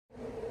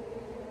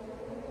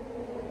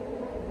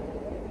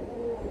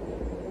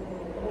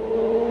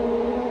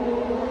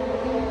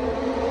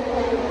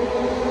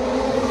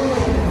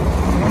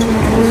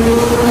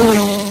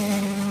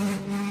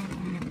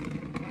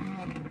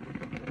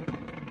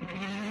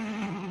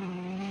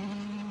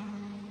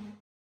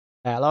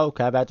Hello,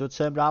 Kev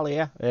Edwardson, Rally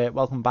here.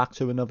 Welcome back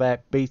to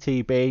another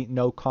BTB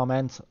no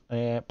comment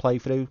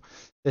playthrough.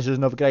 This is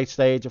another great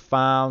stage I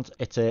found.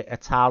 It's an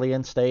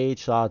Italian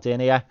stage,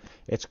 Sardegna.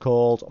 It's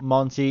called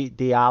Monti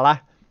I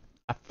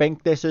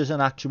think this is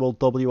an actual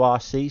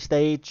WRC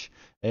stage,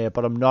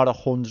 but I'm not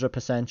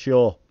 100%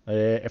 sure.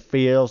 It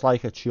feels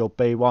like it should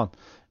be one,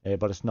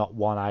 but it's not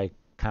one I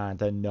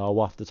kind of know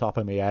off the top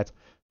of my head.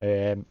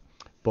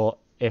 But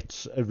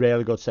it's a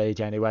really good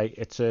stage anyway.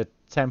 It's a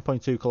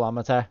 10.2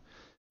 kilometre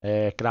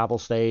gravel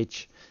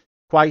stage,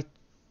 quite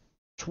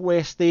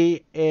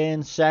twisty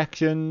in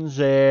sections,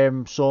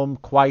 some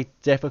quite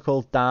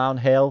difficult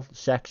downhill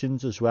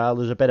sections as well.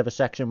 There's a bit of a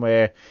section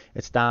where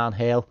it's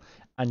downhill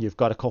and you've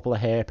got a couple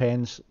of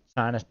hairpins.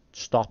 Trying to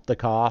stop the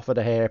car for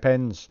the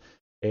hairpins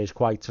is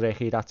quite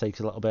tricky. That takes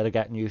a little bit of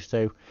getting used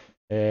to,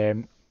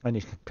 and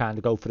you can kind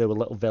of go through a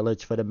little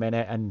village for a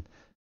minute, and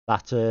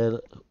that's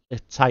it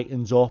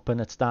tightens up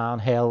and it's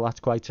downhill. That's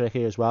quite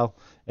tricky as well.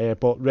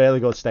 But really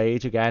good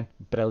stage again,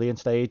 brilliant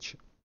stage.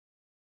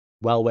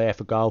 Well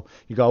worth a go.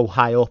 You go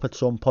high up at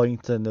some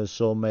point and there's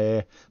some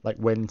like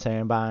wind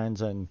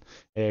turbines and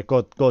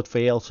good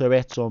feel to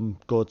it. Some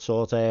good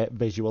sort of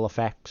visual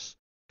effects,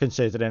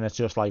 considering it's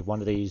just like one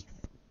of these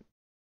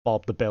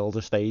Bob the Builder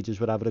stages,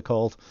 whatever they're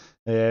called.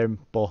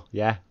 But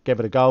yeah,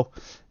 give it a go.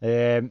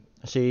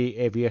 See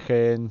if you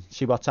can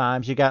see what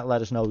times you get.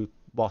 Let us know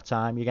what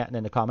time you're getting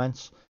in the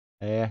comments.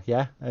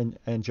 Yeah, and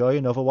enjoy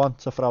another one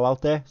to throw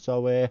out there.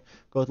 So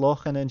good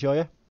luck and enjoy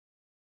it.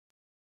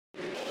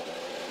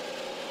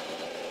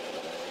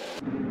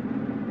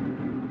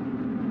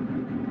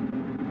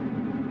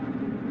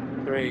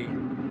 3, 2,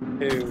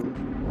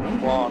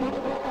 1,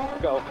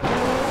 go.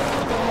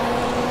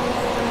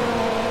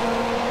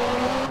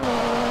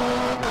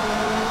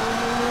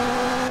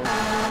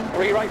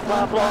 Three right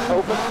flat block,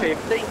 open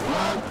 50.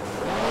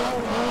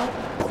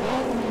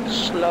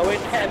 Slow it,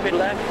 heavy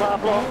left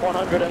flat block,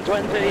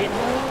 120.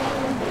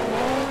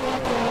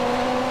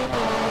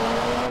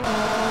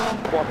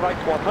 One right,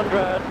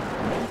 100.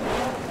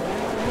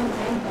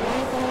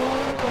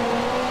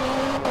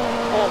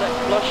 All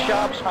left flush,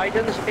 sharps,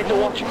 tightens, into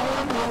watch.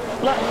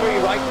 Left 3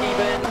 right,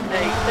 even,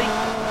 80.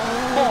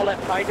 4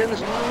 left,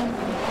 tightens.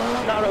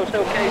 Narrows,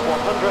 okay,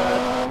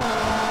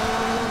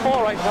 100.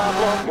 4 right,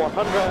 flat block,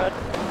 100.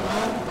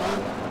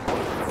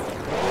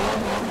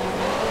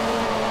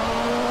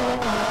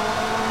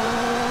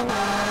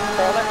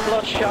 4 left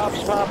flush, sharps,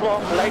 flat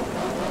block, late. 5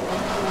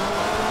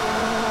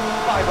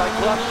 right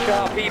flush,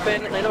 sharp,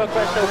 even, into a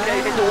crest, okay,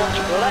 into watch.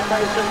 Left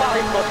out to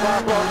 5 plus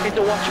flat block,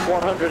 into watch,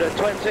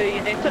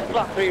 120. Into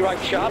flat 3 right,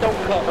 sharp, don't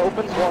cut,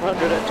 opens,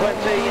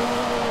 120.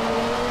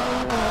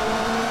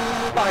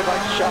 5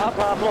 right sharp,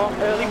 half block,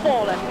 early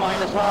 4 left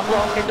minus half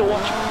block, into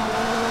watch.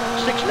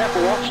 6 left,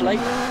 watch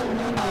late.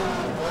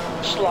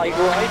 Slide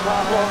right,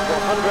 half block,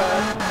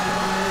 100.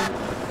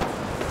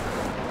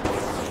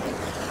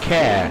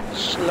 Care.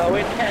 Slow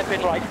it,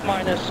 hairpin right,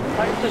 minus.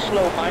 Time to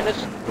slow,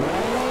 minus.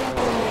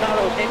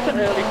 Narrows into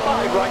early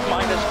 5 right,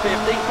 minus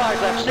 50.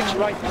 5 left, 6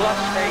 right, plus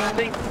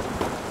 80.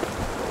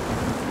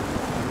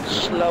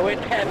 Slow it,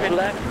 hairpin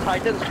left,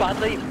 tightens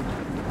badly.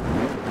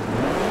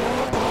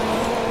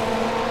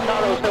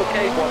 Narrows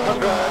okay,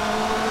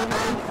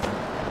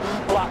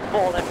 100. Flat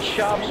 4 left,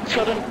 sharps,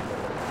 sudden.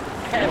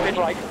 Hairpin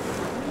right.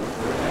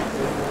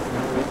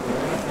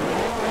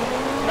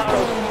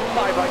 Narrows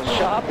 5 right,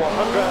 sharp,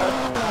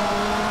 100.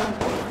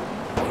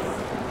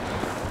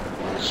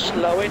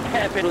 Slow it,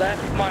 hairpin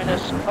left,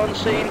 minus,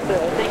 unseen,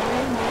 30.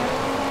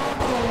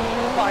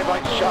 5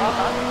 right, sharp,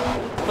 and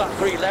flat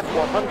 3 left,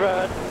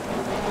 100.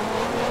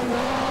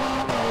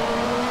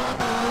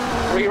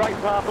 3 right,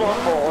 far block,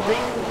 40.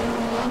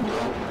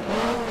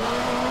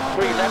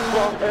 3 left,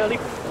 block, early.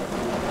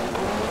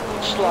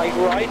 Slide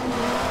right.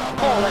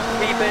 4 left,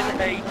 deep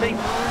in, 80.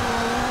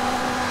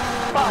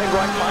 5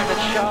 right, minus,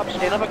 sharps,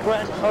 in of a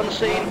crest,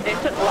 unseen,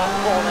 into flat,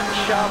 4 left,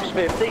 sharps,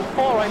 50.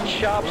 4 right,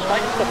 sharps,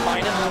 right to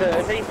minus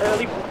 30,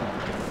 early.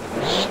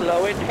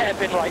 Slow it,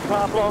 hairpin right,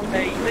 far block,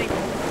 80.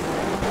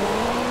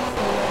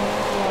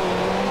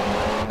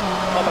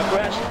 Of a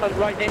crest, and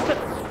right into.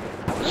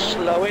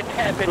 Slow it,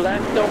 hairpin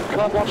left, don't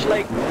cut, watch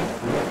late.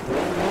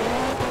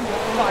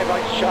 5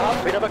 right,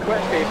 sharp, bit of a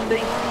crest,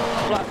 50.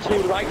 Flat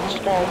 2 right,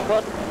 small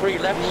cut. 3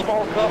 left,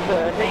 small cut,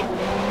 30.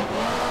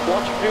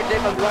 Watch through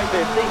dip and right,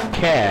 50.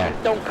 Care.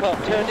 Don't cut,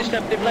 turn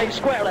deceptive late,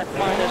 square left,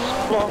 minus,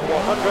 block,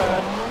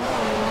 100.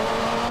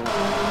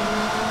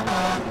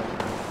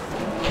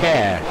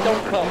 Care.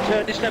 Don't cut,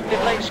 turn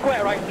deceptive late,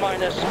 square right,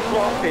 minus,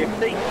 block,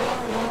 50.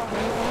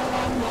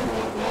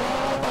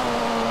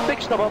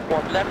 Big stop up,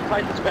 1 left,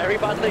 tightens very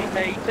badly,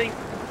 80.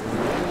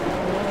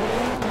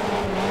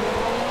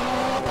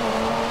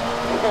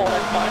 4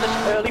 left, minus,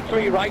 early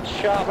 3 right,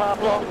 sharp, half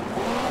block.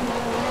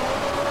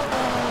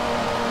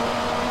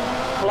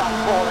 Flat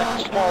 4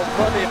 left, small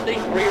cut, 50.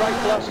 3 right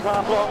plus,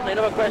 half block,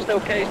 into a crest,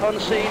 okay,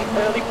 unseen,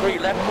 early 3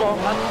 left block,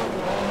 and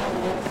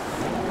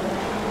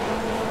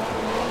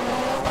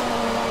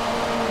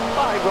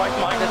 5 right,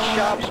 minus,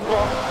 sharps,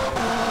 block.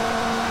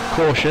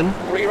 Caution.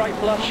 3 right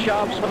plus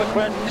sharps of a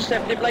crest,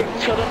 deceptive late,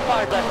 sudden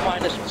 5 left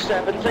minus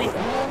 70.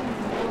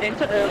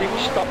 Into early,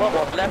 stop up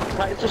 1 left,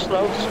 tight to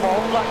slow,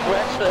 small flat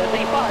crest,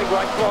 35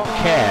 right long.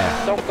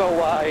 Care. Don't go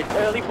wide,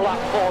 early flat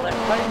 4 left,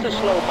 tight to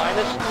slow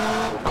minus.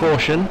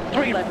 Caution.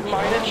 3 left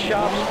minus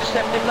sharps,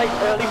 deceptive late,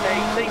 early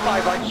 80,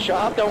 5 right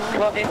sharp, don't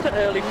cut, into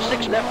early,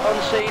 6 left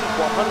unseen,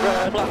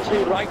 100, flat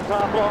 2 right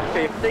half long,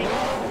 50.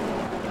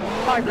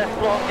 5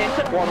 left long,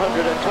 into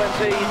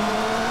 120.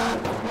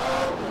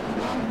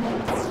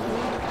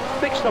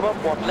 Big stop up,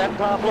 1 left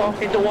half long,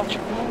 into watch.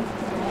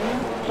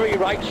 3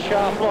 right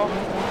sharp long.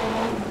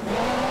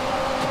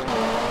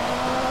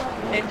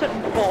 Into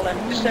 4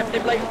 left,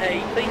 deceptive late,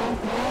 80.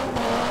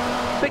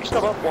 Big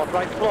stop up, 1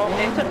 right long,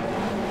 into.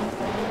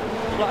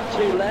 Flat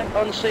 2 left,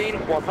 unseen,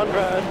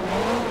 100.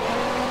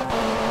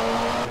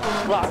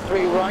 Flat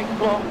 3 right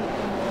long.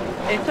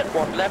 Into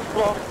 1 left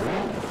long.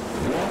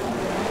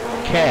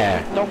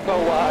 Care. Don't go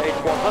wide,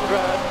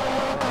 100.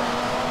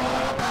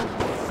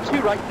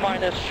 2 right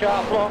minus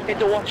sharp long,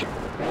 into watch.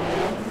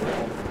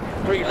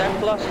 3 left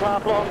plus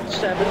half long,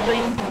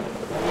 70.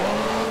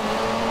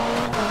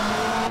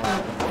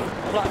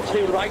 Flat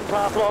 2 right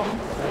half long.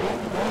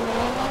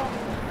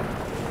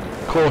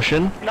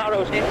 Caution.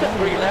 Narrows into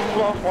 3 left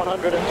long,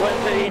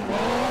 120.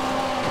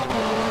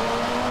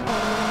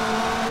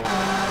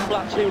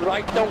 Flat 2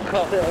 right, don't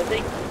cut,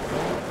 30.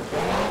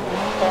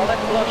 4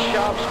 left plus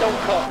sharps, don't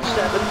cut,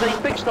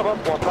 70. Big stop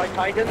up, 1 right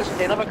tightens,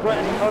 in of a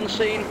crest,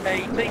 unseen,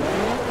 80.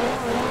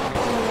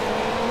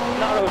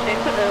 Narrows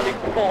into early,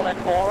 4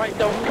 left, 4 right,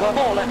 don't cut,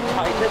 4 left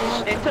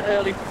tightens, into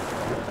early,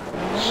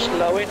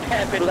 slow in,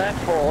 heavy left,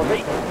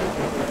 40.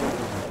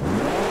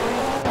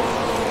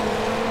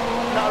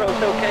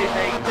 Narrows okay,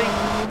 80.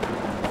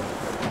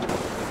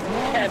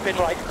 Heavy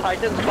right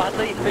tightens,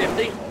 badly,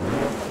 50.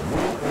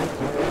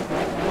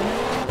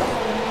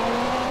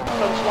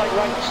 Front slight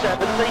right,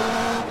 70.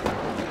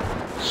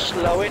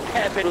 Slow in,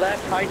 heavy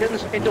left,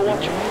 tightens, into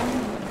watch.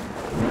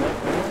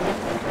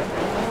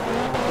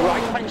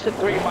 Right pinch to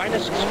 3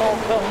 minus, small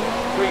cut.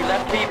 3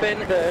 left, keep in,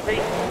 30.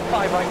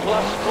 5 right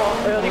plus, floor,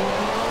 early.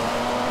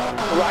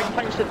 Right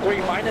pinch to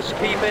 3 minus,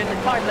 keep in,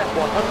 5 left,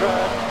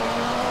 100.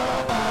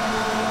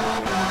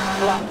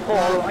 Flat 4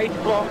 right,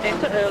 floor,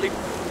 into early.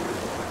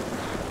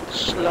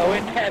 Slow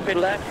in, heavy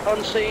left,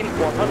 unseen,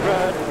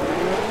 100.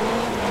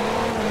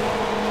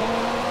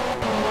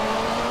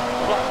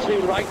 Flat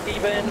 2 right,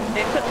 even,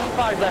 into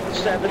 5 left,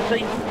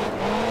 70.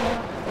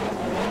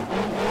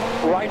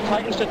 Right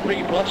tightens to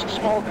 3 plus,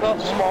 small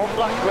cut, small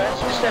flat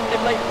crest,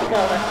 deceptive late, 4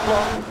 left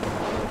block.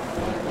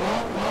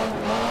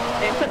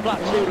 Into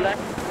flat 2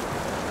 left.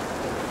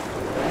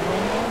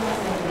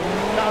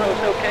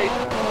 Narrows okay.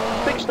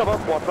 Big stop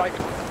up 1 right.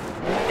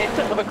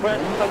 Into of a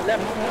crest, and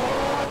left.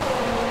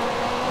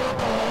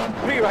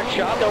 3 right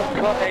sharp, don't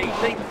cut,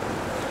 80.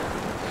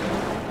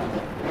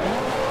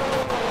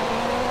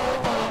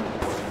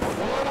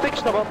 Big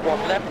stop up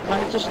 1 left,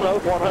 tightens to slow,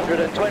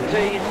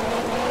 120.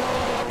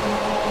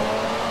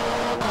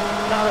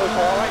 Narrows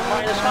 4 right,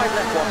 minus 5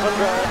 left,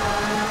 100.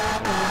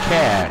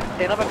 Care.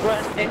 In of a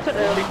crest, into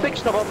early, big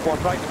stop up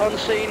 1 right,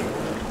 unseen.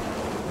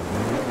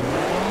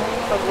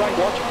 And right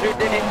watch, through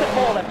in, into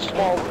 4 left,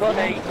 small cut,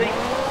 80.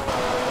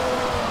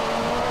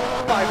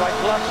 5 right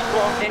plus,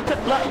 long, into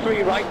flat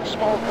 3 right,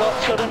 small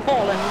cut, sudden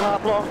 4 left,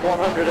 half long,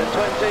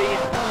 120.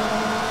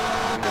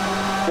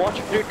 Watch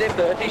through dip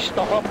 30,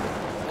 stop up.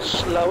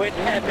 Slow it,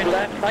 heavy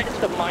left, tightens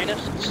to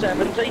minus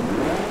 70.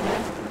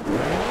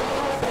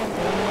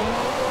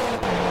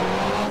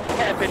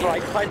 Hairpin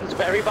right, tightens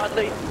very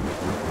badly.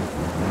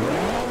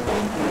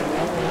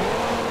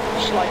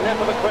 Slight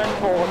left of a crest,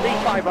 40,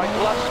 5 right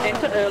plus,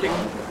 into early.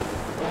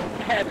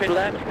 Hairpin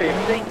left,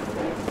 50.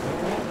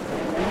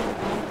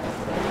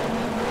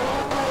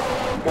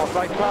 1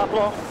 right half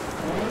long.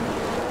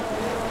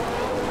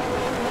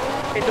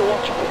 Into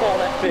watch, 4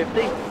 left,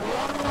 50.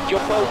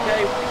 Jump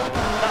okay,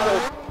 narrow.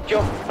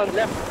 Jump and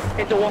left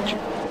into watch.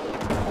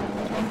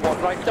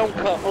 1 right, don't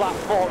cut, flat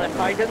 4 left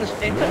tightens,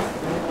 into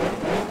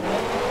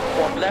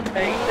 1 left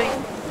 80.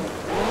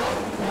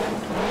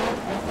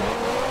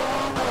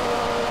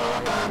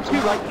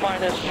 2 right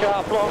minus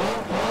sharp long.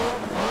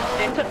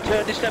 Into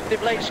turn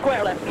deceptive late,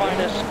 square left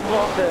minus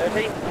long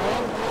 30.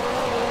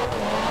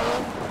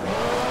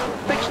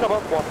 Big stop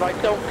up 1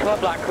 right, don't cut,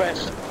 black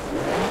crest. 6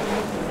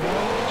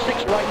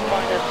 right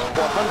minus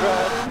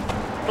 100.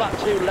 Flat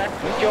 2 left,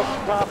 jump,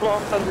 half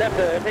long, and left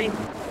 30.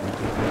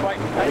 Right,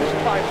 tightens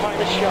 5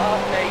 minus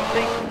sharp,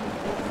 80.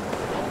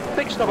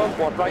 Big stop up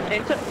 1 right,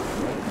 into.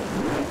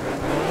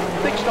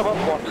 Big stop up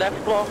 1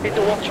 left, long,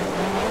 into watch.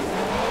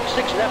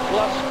 6 left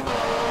plus.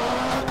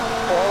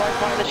 4 right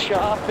minus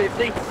sharp,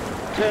 50.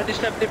 Turn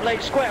deceptive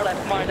late, square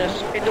left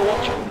minus, into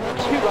watch.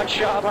 2 right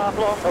sharp, half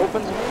long,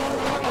 opens.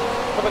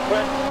 Have a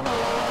crest.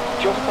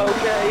 Jump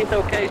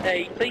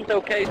okay, 80,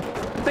 okay.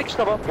 Big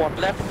stop up 1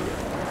 left.